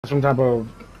some type of,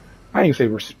 I ain't say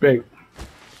respect.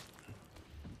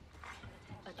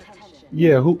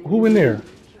 Yeah, who in there?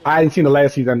 I ain't seen the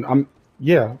last season.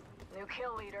 Yeah. New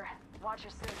kill leader. Watch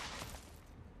your six.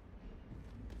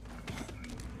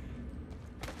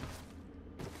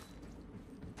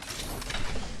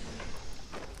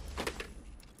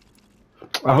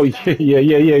 Oh yeah.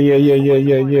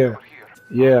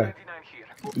 Yeah.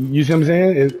 You see what I'm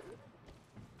saying? It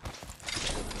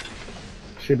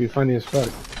should be funny as fuck.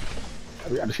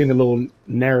 I've seen the little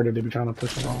narrative they be trying to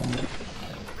push along. Ring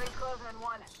closing in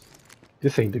one.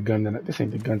 This ain't the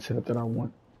gun setup that I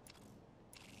want.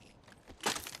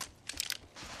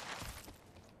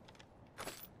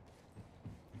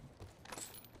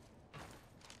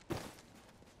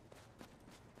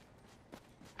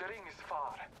 The ring is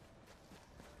far.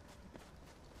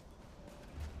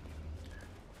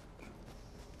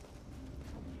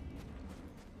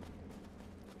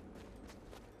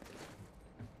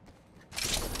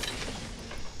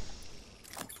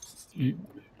 You,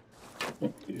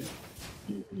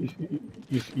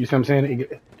 you see what I'm saying?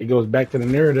 It goes back to the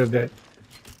narrative that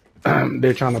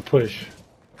they're trying to push.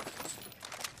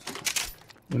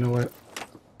 You know what?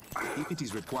 If it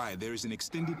is required, there is an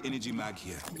extended energy mag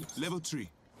here. Level 3.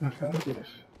 Okay, look at this.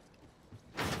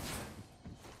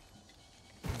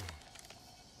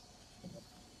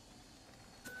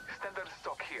 Standard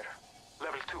stock here.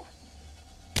 Level 2.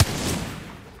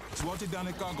 Swatted down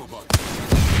a cargo bot.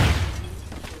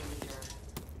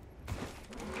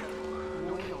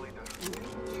 New kill leader.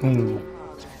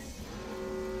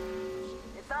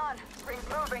 It's on. Ring's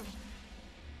moving.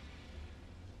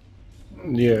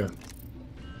 Yeah.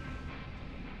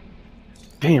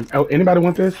 Damn. Oh, anybody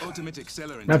want this? Ultimate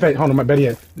accelerant. Matter of fact, hold on. My better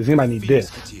yet, does anybody need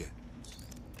this?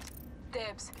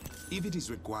 Dibs. If it is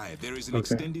required, there is an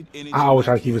Okay. extended energy. I always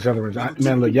try to mag keep it here. accelerants. Level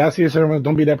Man, 2. look, y'all see accelerants?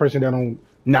 Don't be that person that don't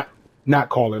not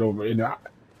call it over. You know,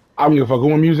 I don't give a fuck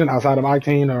who I'm using outside of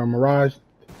Octane or Mirage.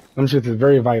 Them shits is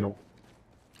very vital.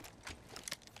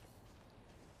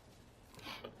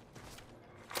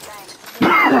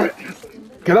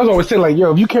 Cause I was always saying like,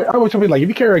 yo, if you care, I always tell people like, if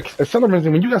you carry accelerants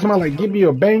and when you got somebody like give me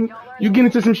a bang, you get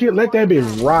into some shit, let that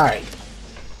bitch ride.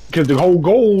 Cause the whole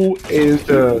goal is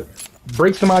to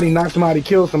break somebody, knock somebody,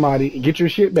 kill somebody, get your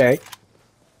shit back.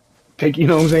 Take, you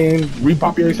know what I'm saying,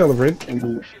 repop your accelerant, and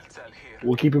Shield cell here.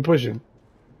 we'll keep it pushing.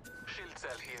 Shield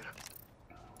cell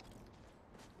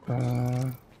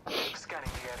here. Scanning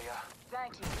the area.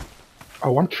 Thank you.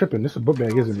 Oh, I'm tripping. This is a book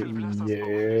bag, isn't it?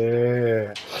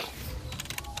 Yeah.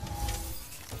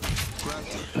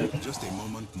 Crafty. Just a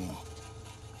moment more.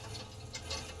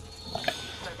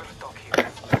 Sniper stock here.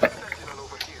 Sentinel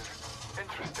over here.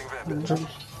 Interesting weapon.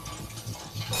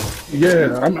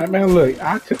 Yeah, man, look,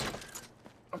 I'm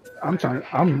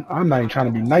not even trying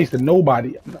to be nice to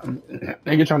nobody.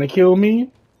 Nigga trying to kill me.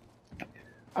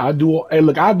 Hey,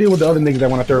 look, I'll deal with the other niggas that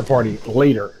want a third party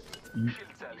later. Shield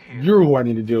cell here. You're who I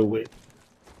need to deal with.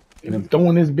 And I'm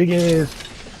throwing this big ass.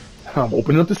 I'm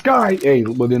opening up the sky. Hey,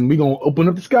 well then we gonna open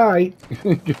up the sky.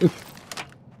 Need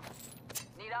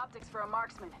optics for a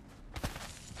marksman.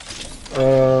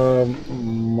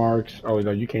 Marks. Oh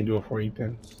no, you can't do it for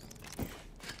Ethan.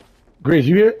 Grizz,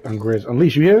 you here? Grizz,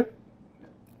 Unleash, you here?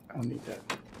 I don't need that.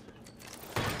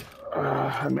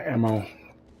 I'm ammo.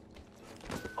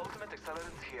 Ultimate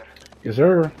accelerants here. Yes,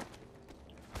 sir.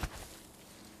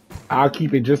 I'll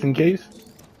keep it just in case.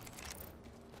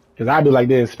 Cause I'd be like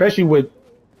this, especially with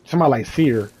somebody like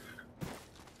Seer.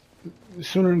 The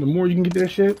sooner, the more you can get that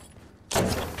shit. All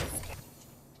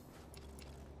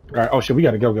right. Oh shit, we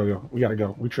gotta go. We gotta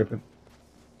go. We tripping.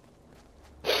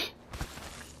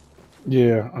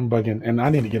 Yeah, I'm bugging, and I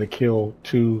need to get a kill,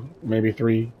 2, maybe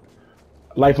 3.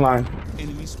 Lifeline.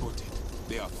 Enemy spotted.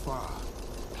 They are far.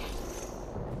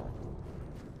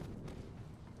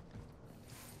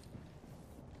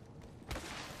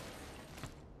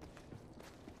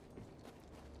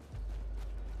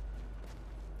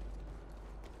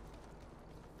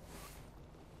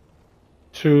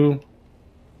 Two.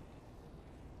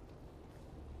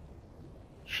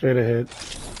 Straight ahead.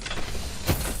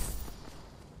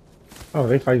 Oh,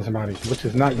 they fighting somebody, which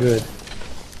is not good.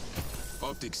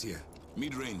 Optics here.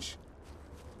 Mid range.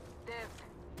 Dibs.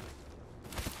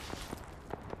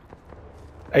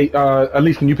 Hey, at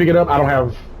least can you pick it up? I don't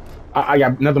have. I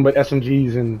got nothing but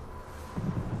SMGs and.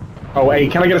 Oh, hey,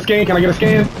 can I get a scan? Can I get a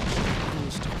scan?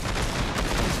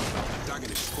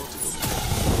 Target is spotted.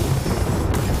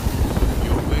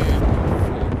 You're bad.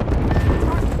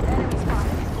 Enemy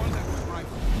spotted. Contact with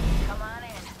rifle. Come on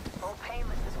in. Old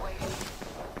Painless is waiting.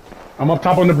 I'm up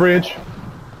top on the bridge.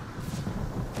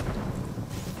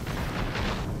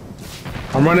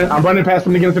 I'm running past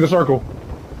them to get into the circle.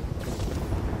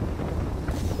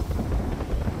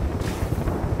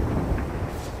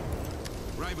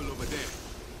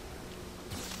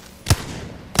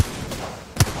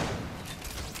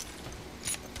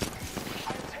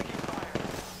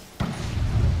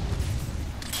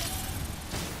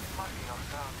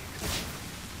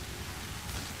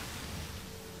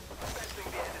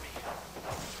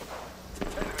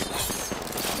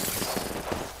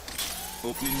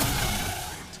 Opening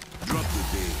non-contact. Drop the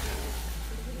bait.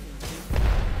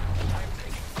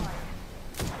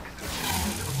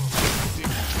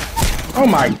 Oh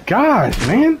my gosh,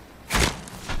 man.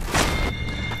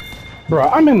 Bro,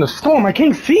 I'm in the storm. I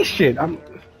can't see shit.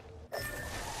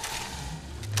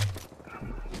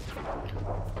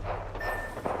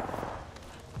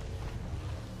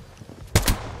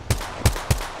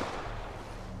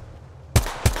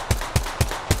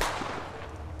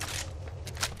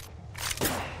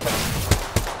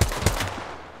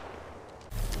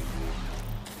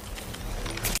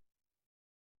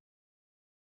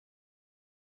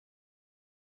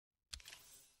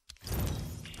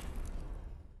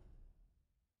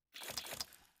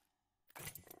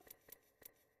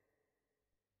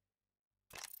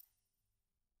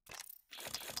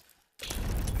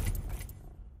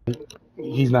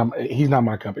 He's not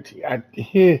my cup of tea.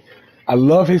 I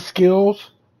love his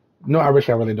skills. No, I wish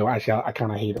I really do. Actually, I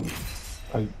kind of hate him.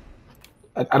 Like,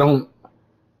 I don't.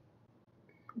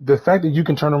 The fact that you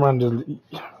can turn around to,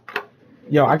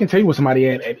 yo, I can tell you what somebody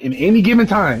at in any given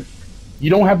time. You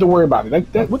don't have to worry about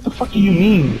it. That what the fuck do you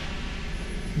mean,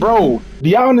 bro? Do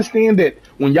y'all understand that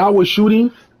when y'all was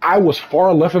shooting, I was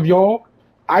far left of y'all.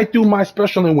 I threw my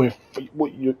special and went.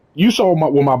 You saw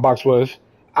what my box was.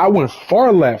 I went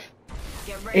far left,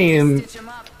 Get ready and to stitch 'em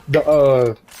up.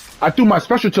 I threw my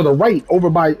special to the right over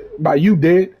by you,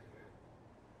 dead.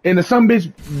 And the some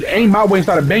bitch aimed my way and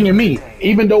started banging me,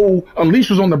 even though Unleash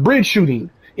was on the bridge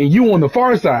shooting and you on the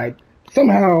far side.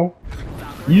 Somehow,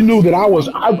 you knew that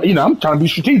I'm trying to be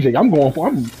strategic. I'm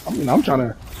trying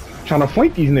to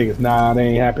flank these niggas. Nah, they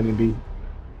ain't happening, B.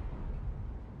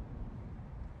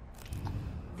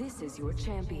 This is your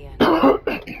champion. All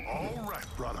right,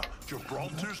 brother.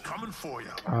 Gibraltar's coming for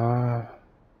you.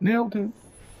 Nailed him.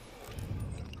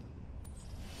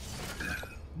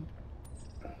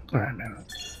 All right, man.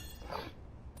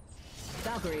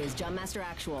 Valkyrie is Jump Master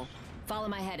Actual. Follow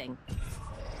my heading.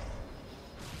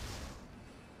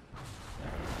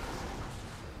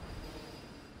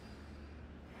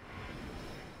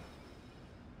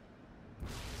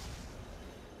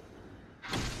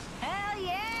 Hell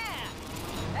yeah!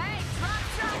 Hey, drop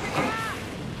your gun!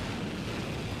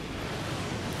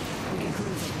 We can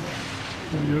cruise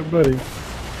from here. Yeah, buddy.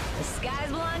 The skies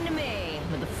belong to me,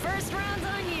 but the first round's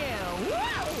on you.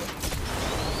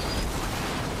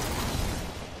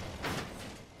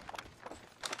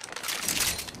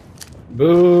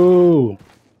 Woo! Boo!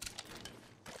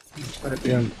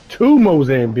 Goddamn, 2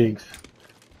 Mozambiques.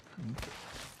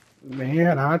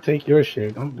 Man, I'll take your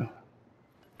shit. Wings out.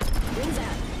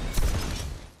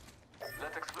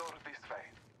 Let's explore this way.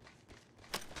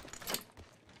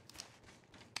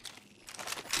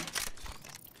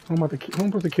 Who am I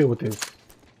supposed to kill with this?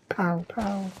 Pow,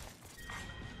 pow.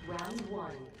 Round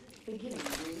 1. Beginning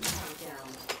ring countdown.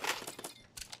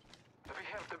 We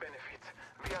have the benefits.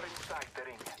 We are inside the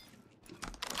ring.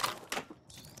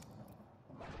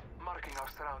 Marking our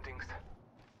surroundings.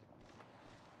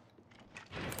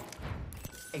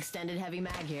 Extended heavy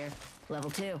mag here. Level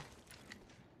 2.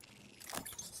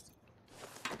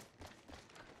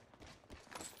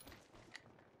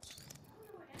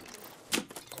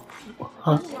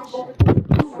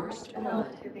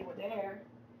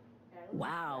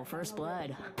 Wow, first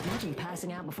blood. Imagine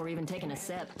passing out before even taking a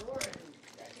sip.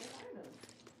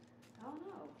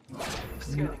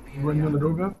 Scanning the Running on the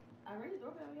doorbell? I rang the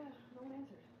doorbell, yeah, no one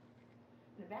answered.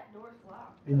 The back door's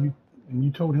locked. And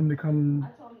you told him to come. I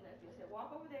told him that. I said,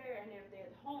 walk over there, and if they're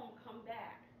at home, come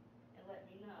back and let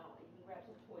me know, and you can grab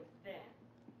some toys then.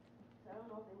 So I don't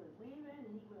know if they was leaving and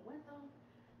he went with them.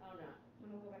 I don't know. I'm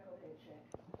gonna go back over there and check.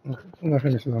 I'm not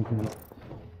finished. I'm coming up.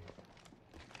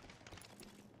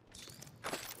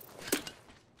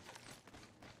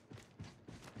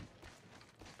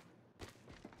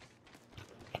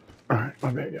 All right,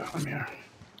 my bad, y'all. I'm here.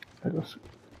 There goes.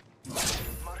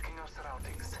 Marking our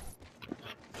surroundings.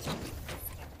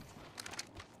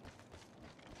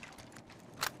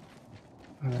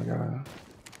 I gotta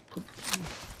put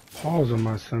pause on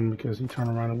my son because he turned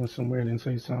around and went somewhere and didn't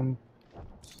say something.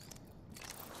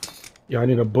 Yo, I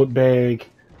need a book bag.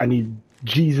 I need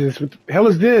Jesus. What the hell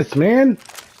is this, man?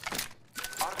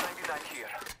 R99 here.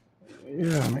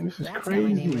 Yeah, man, this is That's got my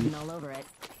name crazy. written all over it.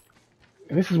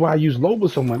 And this is why I use Loba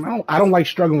so much. I don't like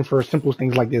struggling for simple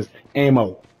things like this.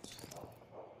 Ammo.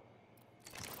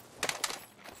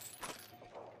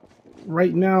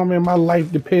 Right now, man, my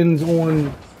life depends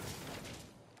on...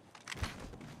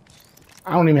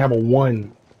 I don't even have a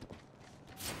 1.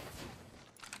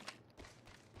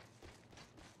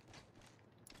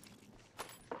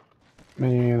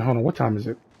 Man, hold on. What time is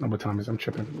it? No, what time is it? I'm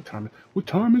tripping. What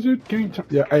time is it? Game time.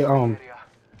 Yeah, hey, Area.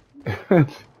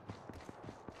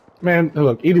 Man,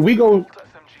 look, either we go SMG here.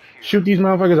 shoot these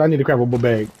motherfuckers, I need a craftable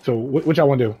bag. So, what y'all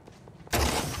want to do?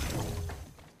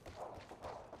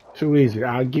 Too easy.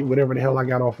 I'll get whatever the hell I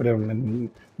got off of them, and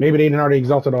maybe they didn't already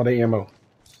exhausted all their ammo.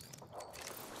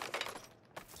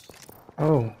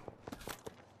 Oh.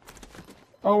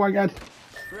 Oh, I got.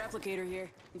 Replicator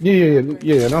here. Yeah.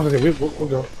 No, we'll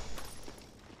go.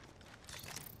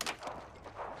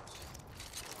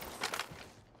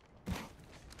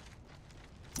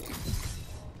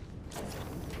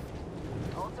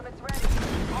 Ultimate's ready.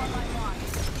 Online launch.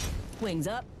 Wings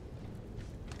up.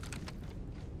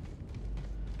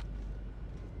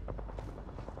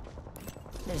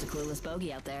 There's a clueless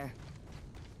bogey out there.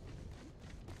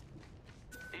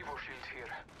 Evo shield here.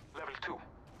 Level 2.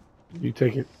 You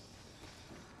take it.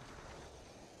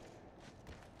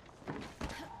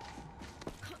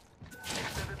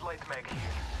 Extended light mag here.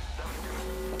 Level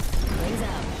Wings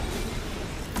out.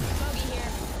 Bogey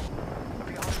here. 2.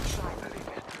 We are inside the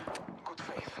limit. Good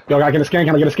faith. Yo, can I get a scan?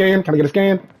 Can I get a scan? Can I get a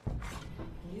scan?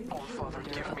 All father,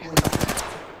 give me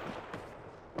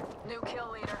New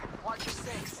kill leader. Watch your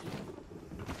six.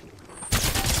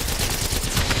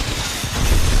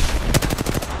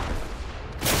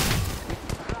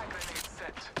 frag grenade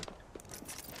set.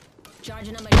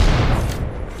 Charging on my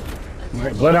shields. All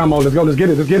right, blood ammo. Let's go. Let's get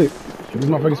it. Get this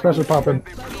motherfucking special popping.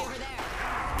 Bogey over there.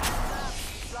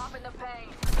 Dropping the pain.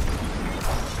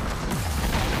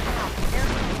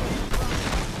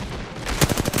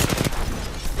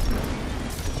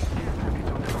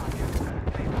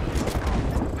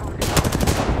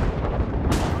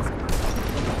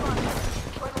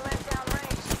 Putting left down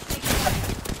range.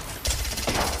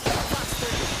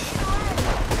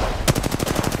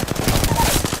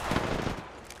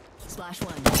 Splash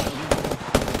one.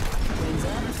 Wings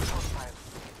up.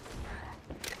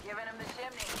 Giving him the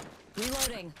chimney.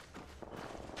 Reloading.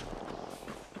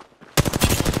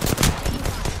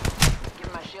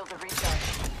 Give my shield a recharge.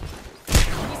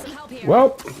 Need some help here.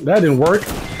 Well, that didn't work.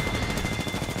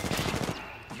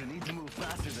 You need to move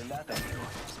faster than that, amigo.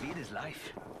 Speed is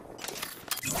life.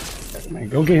 Man,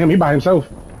 go get him. He by himself.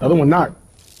 The other one knocked.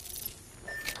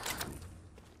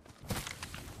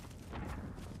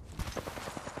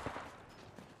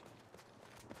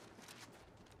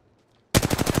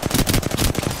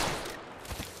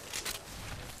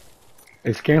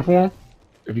 Hey, scan for him.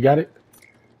 If you got it.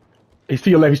 He's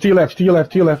to your left. To your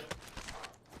left.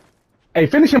 Hey,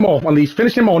 finish him off, Unleash.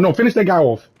 Finish him off. No, finish that guy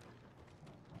off.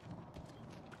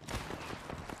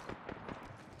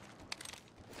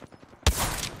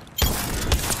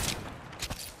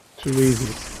 Too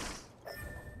easy.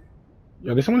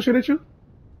 Yo, did someone shoot at you?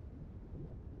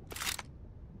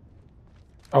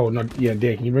 Oh, no. Yeah,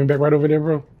 Dick. Can you bring back right over there,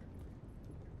 bro?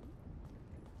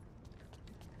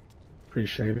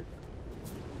 Appreciate it.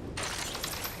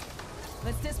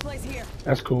 Let's displace here.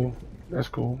 That's cool.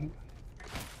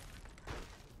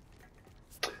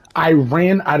 I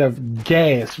ran out of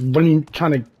gas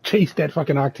trying to chase that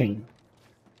fucking Octane.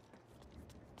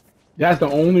 That's the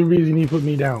only reason he put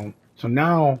me down. So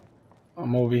now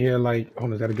I'm over here like,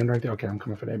 oh, is that a gun right there? Okay, I'm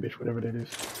coming for that bitch, whatever that is.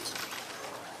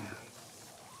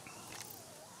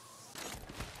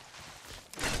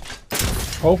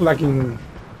 Hopefully I can.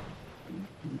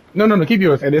 No, keep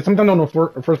yours. There's something on the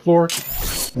first floor.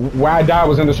 Where I died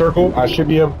was in the circle. I should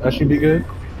be good.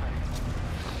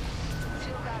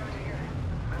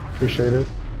 Appreciate it.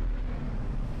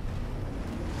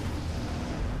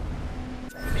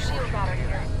 Shield battery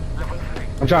here.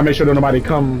 I'm trying to make sure that nobody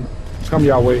come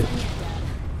y'all way.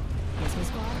 Kiss me,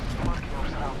 squad.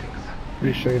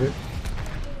 Appreciate it.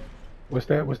 What's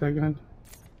that gun?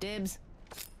 Dibs.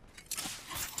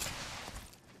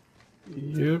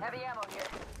 Yep. Heavy ammo here.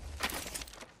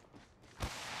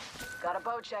 Got a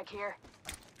bow check here.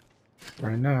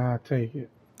 Right now, I take it.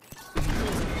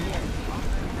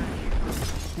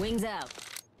 Wings out.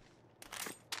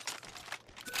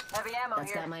 Heavy ammo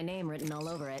That's here. got my name written all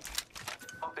over it.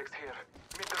 Optics here.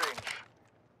 Mid-range.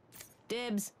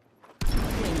 Dibs.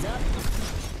 Wings up.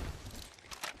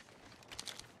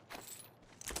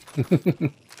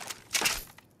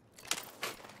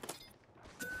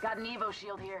 Got an Evo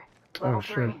shield here. Oh Level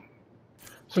shit. 3.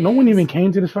 So no one even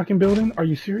came to this fucking building? Are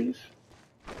you serious?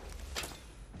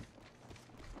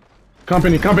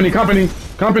 Company. Bless me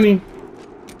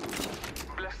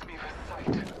with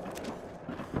sight.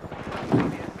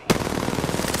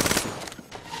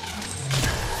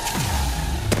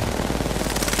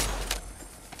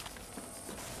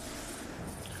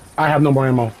 I have no more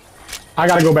ammo. I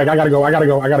gotta go back. I gotta go. I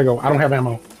don't have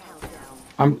ammo.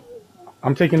 I'm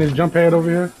taking this jump pad over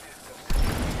here.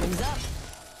 Wings up.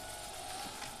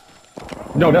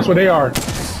 No, that's what they are.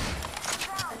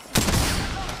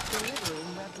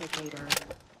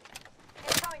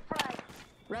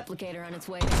 Replicator on its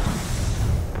way.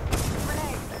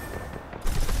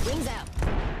 Wings out.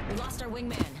 We lost our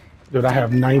wingman. Dude, I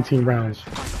have 19 rounds.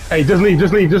 Hey, just leave.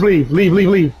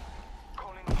 Leave.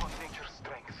 Calling upon nature's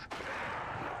strength.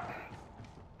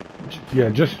 Yeah,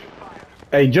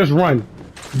 just run.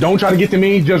 Don't try to get to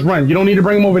me, just run. You don't need to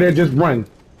bring him over there, just run.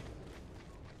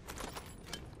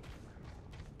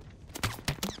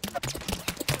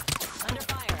 Under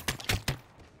fire.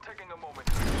 Taking a moment.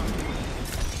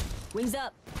 Wings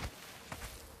up.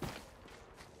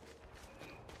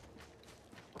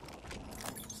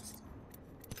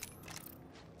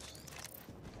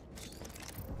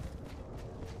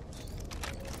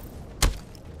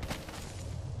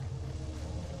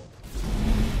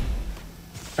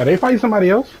 Are they fighting somebody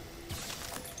else?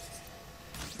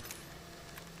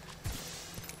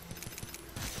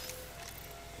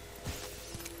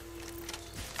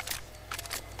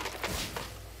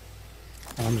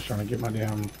 I'm just trying to get my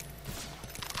damn...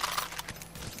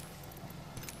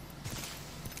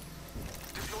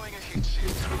 Deploying a heat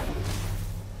shield.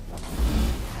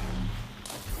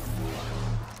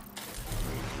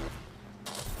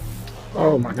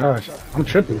 Oh my gosh, I'm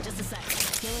tripping. Just a sec.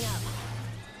 Healing up.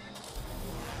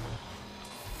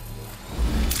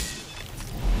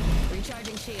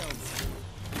 Recharging shields.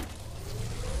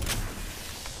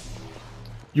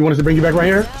 You want us to bring you back right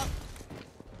here? Out.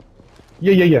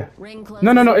 Yeah. Ring close.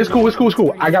 No, it's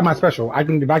cool. I got my special. I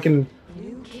can, you know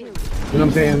what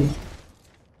I'm saying?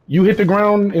 You hit the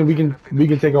ground and we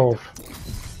can take off.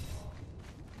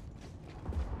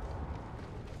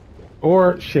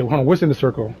 Or shit, hold on, what's in the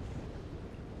circle?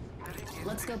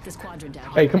 Let's scope this quadrant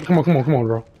out. Hey, come on,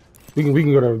 bro. We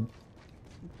can go to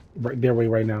right their way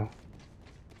right now.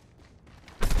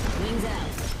 Wings out.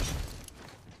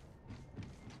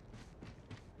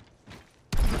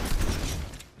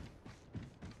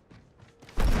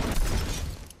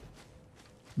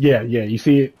 Yeah, you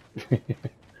see it?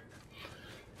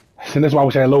 And that's why I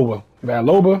wish I had Loba. If I had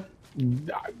Loba,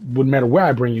 wouldn't matter where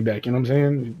I bring you back, you know what I'm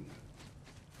saying?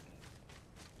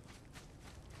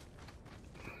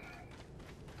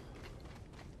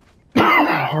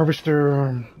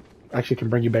 Harvester actually can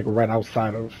bring you back right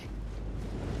outside of.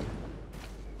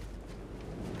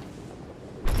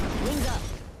 Wings up.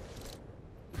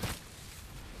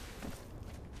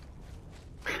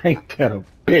 Ain't that a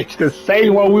bitch? The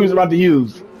same one we was about to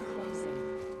use.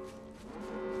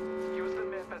 Use the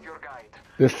map as your guide.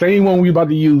 The same one we about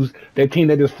to use. That team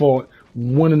that just fought,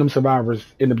 one of them survivors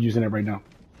end up using it right now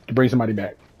to bring somebody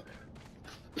back.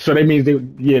 So that means they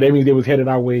was headed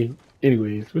our way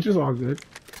anyways, which is all good.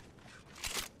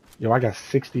 Yo, I got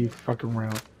 60 fucking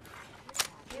rounds.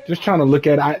 Just trying to look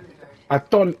at it. I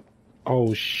thought,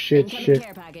 oh shit. Care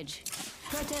package.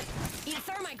 Pro tip: eat a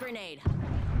thermite grenade.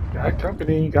 Got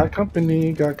company.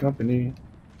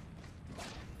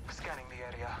 Scanning the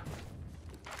area.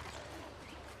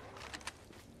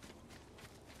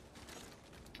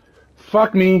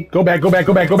 Fuck me. Go back. Enemy.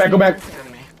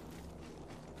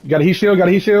 You got a heat shield?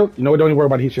 You know what? Don't even worry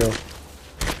about the heat shield.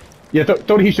 Yeah,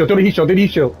 throw the heat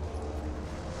shield.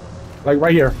 Like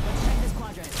right here. Let's check this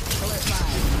quadrant. Alert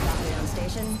 5. Rocket on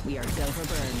station. We are go for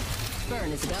burn. Burn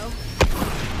is a go.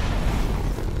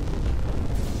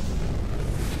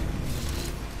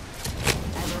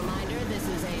 As a reminder, this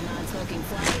is a non-smoking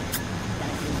flight. That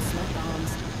includes smoke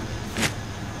bombs.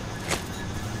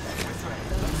 Negative, Ghost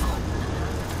Rider.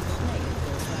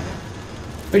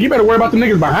 Hey, you better worry about the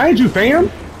niggas behind you, fam.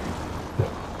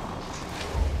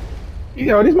 You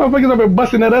know, these motherfuckers up here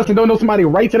busting at us and don't know somebody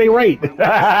right to their right.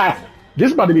 This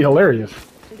is about to be hilarious.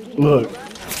 Look.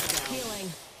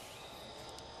 Healing.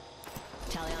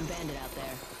 Talion bandit out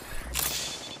there.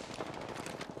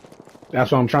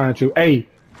 That's what I'm trying to. Hey,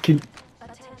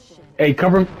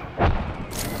 cover. Flash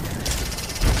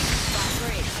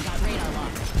 3. I got radar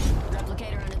lock.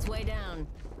 Replicator on its way down.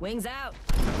 Wings out.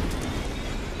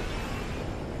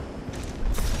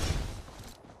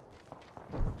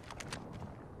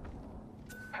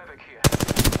 Havoc here.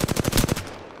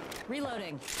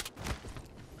 Reloading.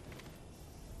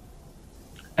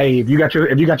 Hey, if you got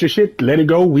your shit, let it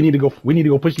go. We need to go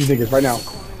push these niggas right now.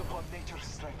 Calling upon nature's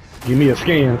strength. Give me a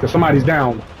scan, cause somebody's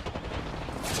down.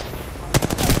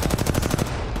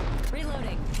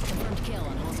 Reloading. Confirmed kill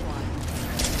on whole squad.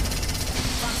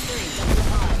 Fox 3,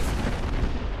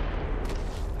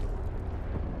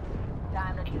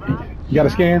 double the pod. You got a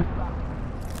scan?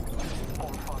 Oh,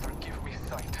 Father, give me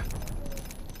sight.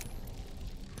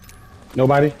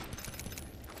 Nobody?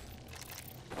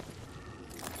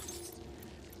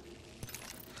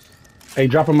 Hey,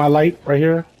 dropping my light right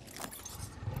here.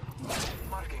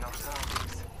 Marking our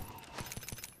surroundings.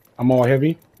 I'm all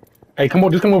heavy. Hey, come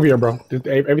on, just come over here, bro.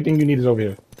 Everything you need is over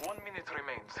here. 1 minute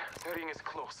remains. The ring is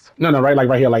close. No, right, like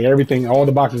right here, like everything, all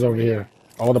the boxes over here,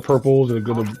 all the purples, the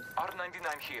good.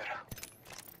 R99 here.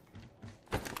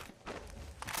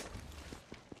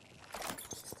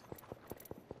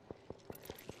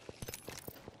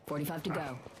 .45 to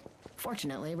go.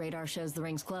 Fortunately, radar shows the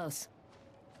ring's close.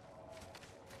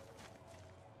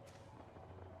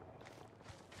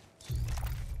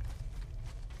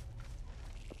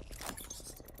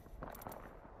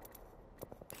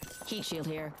 Heat shield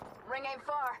here. Ring ain't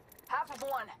far. Half of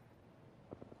one.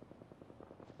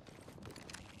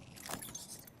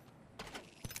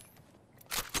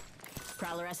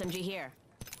 Prowler SMG here.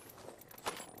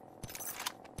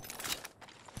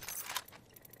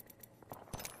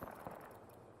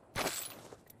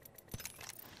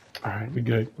 All right, we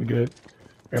good.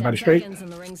 Everybody 10 straight. seconds and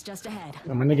the ring's just ahead.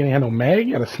 Oh, my nigga ain't had no mag.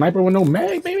 You got a sniper with no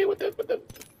mag, baby. What the?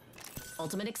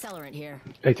 Ultimate accelerant here.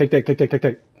 Hey, take.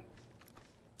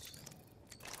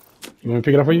 You want me to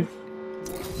pick it up for you?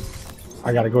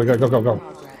 I got it. Go.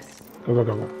 Progress. Go. The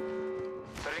ring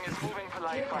is moving for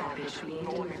life fighters. No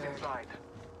one is inside.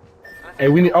 Hey,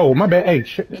 we need. Oh, my bad. Hey,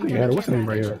 shit. This nigga had it. What's the name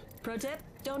right here? Pro tip,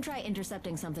 don't try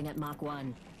intercepting something at Mach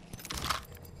 1.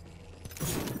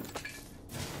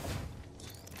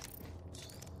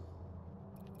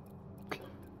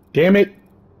 Damn it.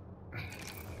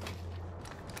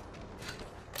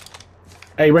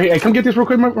 Hey, right here. Hey, come get this real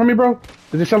quick from me, bro.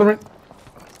 This accelerant.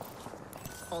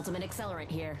 Ultimate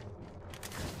accelerant here.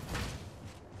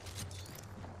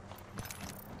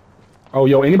 Oh,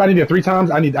 yo, anybody need 3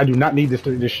 times? I do not need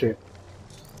this shit.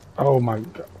 Oh my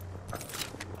god.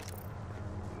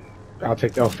 I'll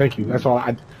take. Oh, thank you. That's all.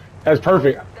 That's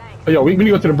perfect. Oh, yo, we need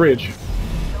to go to the bridge. Is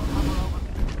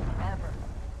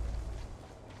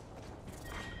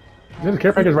there the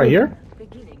care package right here?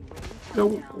 Yo,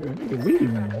 we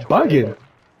bugging.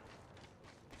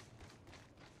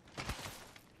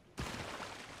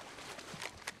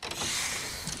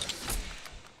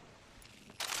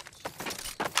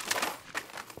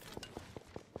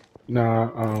 Nah,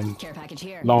 Care package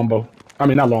here. longbow. I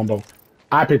mean, not longbow.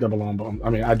 I picked up a longbow. I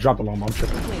mean, I dropped a longbow. I'm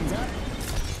tripping. Queen's up.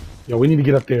 Yo, we need to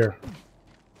get up there.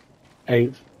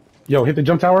 Hey, yo, hit the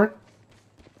jump tower.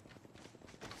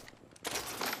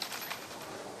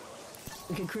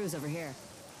 We can cruise over here.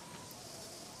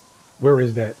 Where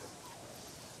is that?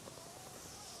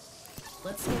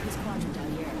 Let's scope this quadrant out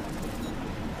here.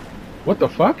 What the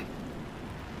fuck?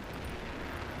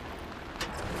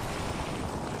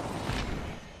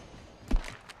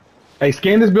 Hey,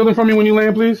 scan this building for me when you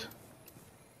land, please.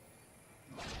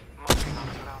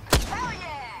 Hell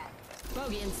yeah!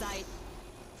 Bogey in sight.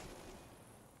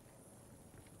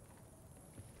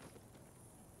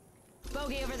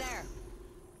 Bogey over there.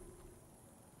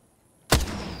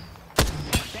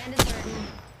 Bandit's hurting.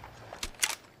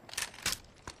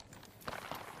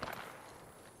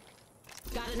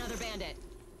 Got another bandit.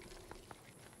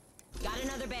 Got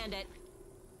another bandit.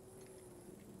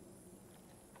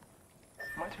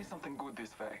 Might be something good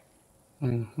this way.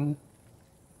 Mm-hmm.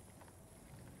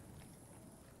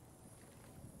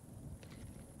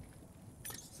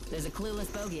 There's a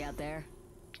clueless bogey out there.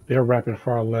 They're rapping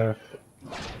far left.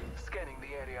 Scanning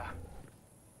the area.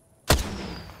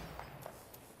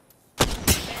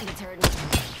 Bandit's hurting.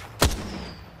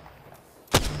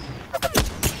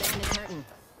 Bandit's hurting.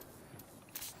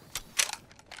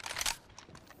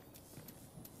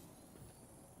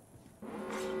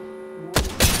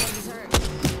 Bogey's hurt.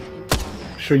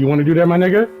 Sure you want to do that, my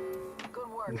nigga? Good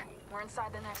work. We're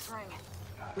inside the next ring.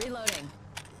 Reloading.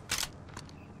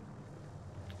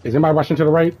 Is anybody rushing to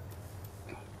the right?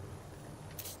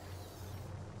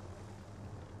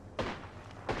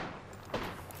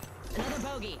 Another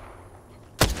bogey.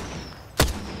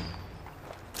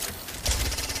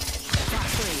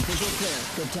 Box 3, visual clear.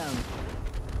 Good tone.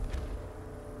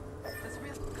 Let's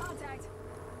real contact.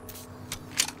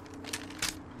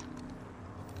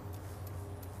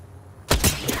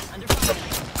 Under fire.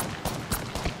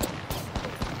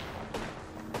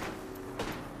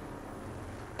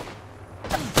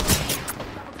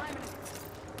 Double timing.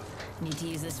 Need to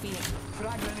use this Phoenix.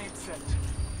 Frag grenade set.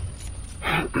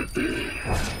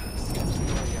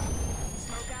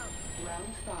 Smoke out.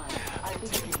 Round 5. I'm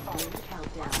taking fire.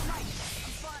 Countdown. I'm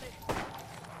spotted.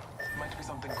 Might be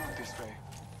something good this way.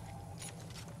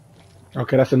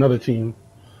 Okay, that's another team.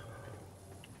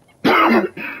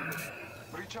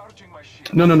 Recharging my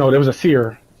shield. No. There was a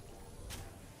seer.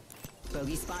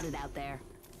 Bogey spotted out there.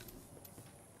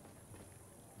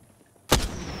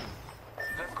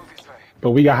 Let's go this way.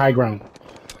 But we got high ground.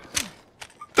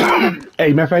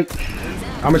 Hey, matter of fact,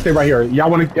 I'm gonna stay right here. Y'all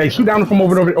wanna shoot down from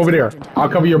over there. I'll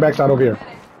cover your backside over here.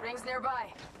 Rings nearby.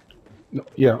 No,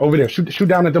 yeah, over there. Shoot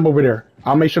down at them over there.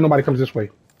 I'll make sure nobody comes this way.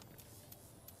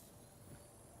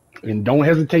 And don't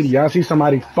hesitate. Y'all see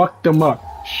somebody, fuck them up.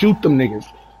 Shoot them niggas.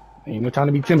 Ain't no time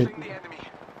to be timid. The enemy.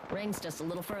 Ring's just a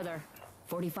little further.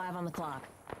 45 on the clock.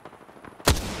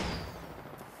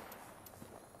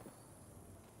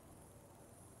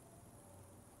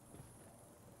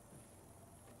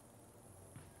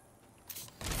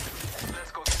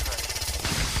 Let's go this way.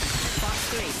 Fox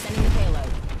 3, sending the payload.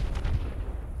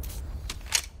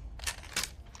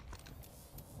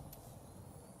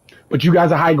 But you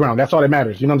guys are high ground. That's all that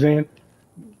matters. You know what I'm saying?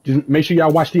 Just make sure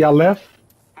y'all watch to y'all left.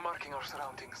 Marking our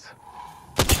surroundings.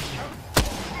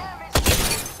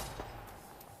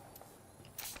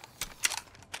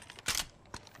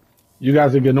 You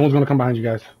guys are good. No one's gonna come behind you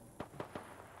guys.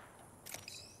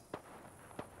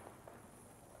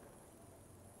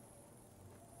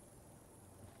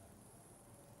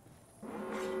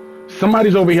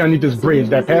 Somebody's over here underneath this bridge.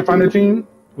 That Pathfinder team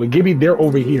with Gibby, they're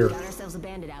over here. Got ourselves a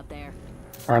bandit out there.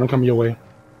 All right, I'm coming your way.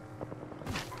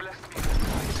 Blessed be the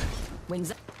light.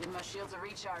 Wings up. Give my shields a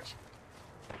recharge.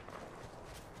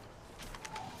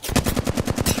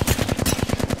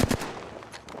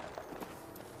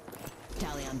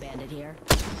 Talion bandit here.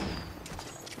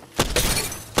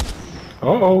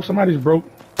 Uh-oh, somebody's broke.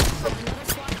 Another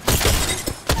squad.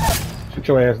 Sit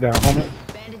your ass down, homie.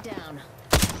 Bandit down.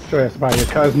 Sit your ass by here,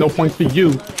 cuz no points for you.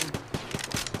 Loading.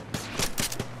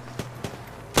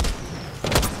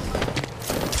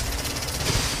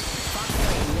 Fox 3,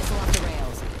 missile off the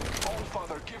rails. All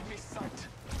Father, give me sight.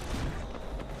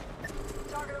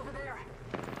 Target over there.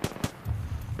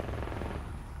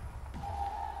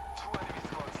 Two enemy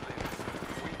squads live.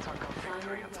 We took our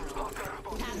victory at Hunter.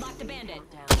 Padlock the bandit.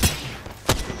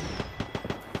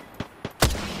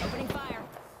 Opening fire.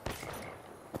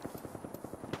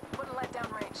 Wouldn't let down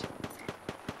range.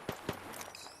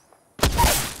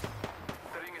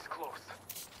 The ring is close.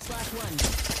 Slash 1.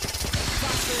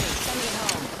 Fox 3, sending it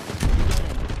home.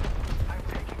 Reloading. I'm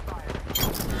taking fire.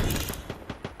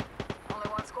 Only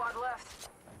one squad left.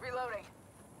 Reloading.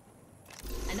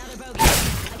 Another bogey.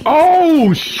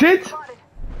 Oh, shit! Spotted.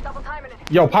 Double timing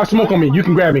it. Yo, pop smoke on me. You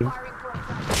can grab me. Firing for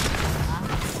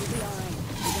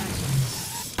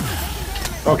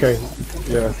Okay.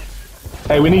 Yeah.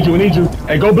 Hey, we need you. We need you.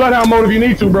 Hey, go Bloodhound mode if you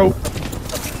need to, bro. Wings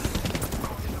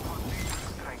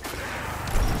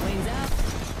up.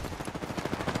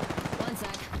 1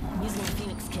 sec. Using the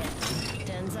Phoenix kit.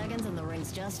 10 seconds and the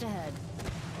ring's just ahead.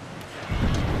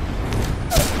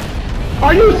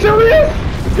 Are you serious?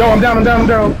 Yo, I'm down. I'm down. I'm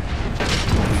down.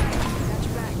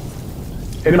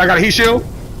 Anybody got a heat shield?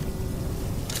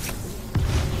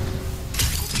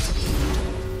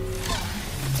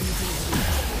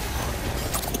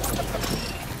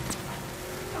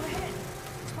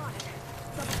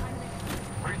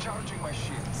 Recharging my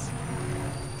shields.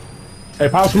 Hey,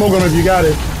 pop smoke on if you got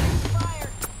it.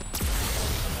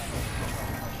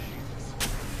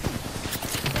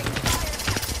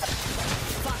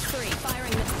 Fox 3,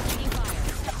 firing missile. Taking fire.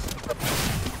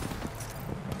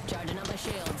 Charging up my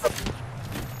shields.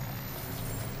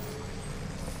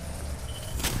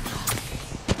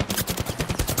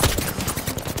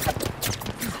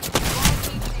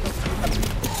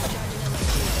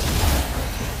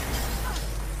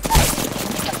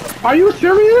 Are you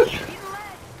serious?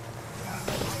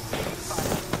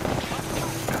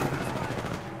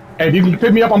 Hey, if you can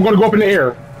pick me up, I'm gonna go up in the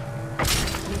air.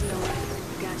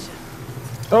 Gotcha.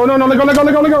 Oh no, no, let go, let go,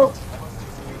 let go, let go.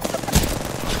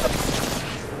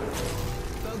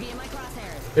 Bogey in my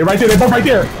crosshairs. They're right there, they're both right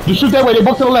there. Just shoot that way, they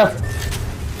both to the left.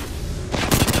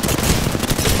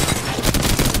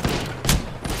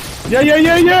 Yeah, yeah,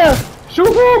 yeah, yeah. Shoot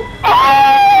him.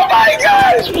 Oh my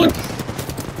gosh! What?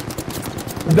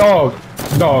 Dog,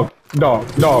 dog,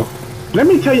 dog, dog. Let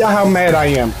me tell y'all how mad I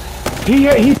am.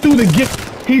 He threw the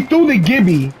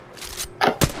Gibby.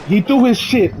 He threw his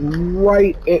shit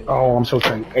right at. Oh, I'm so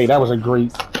sorry. Hey, that was a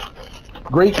great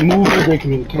movement, great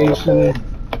communication.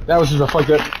 That was just a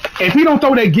fucked up. If he don't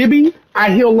throw that Gibby,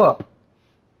 I heal up.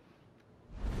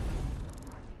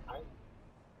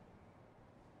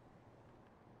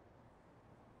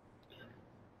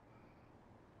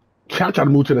 I tried to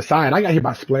move to the side. I got hit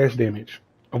by splash damage,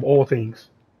 of all things.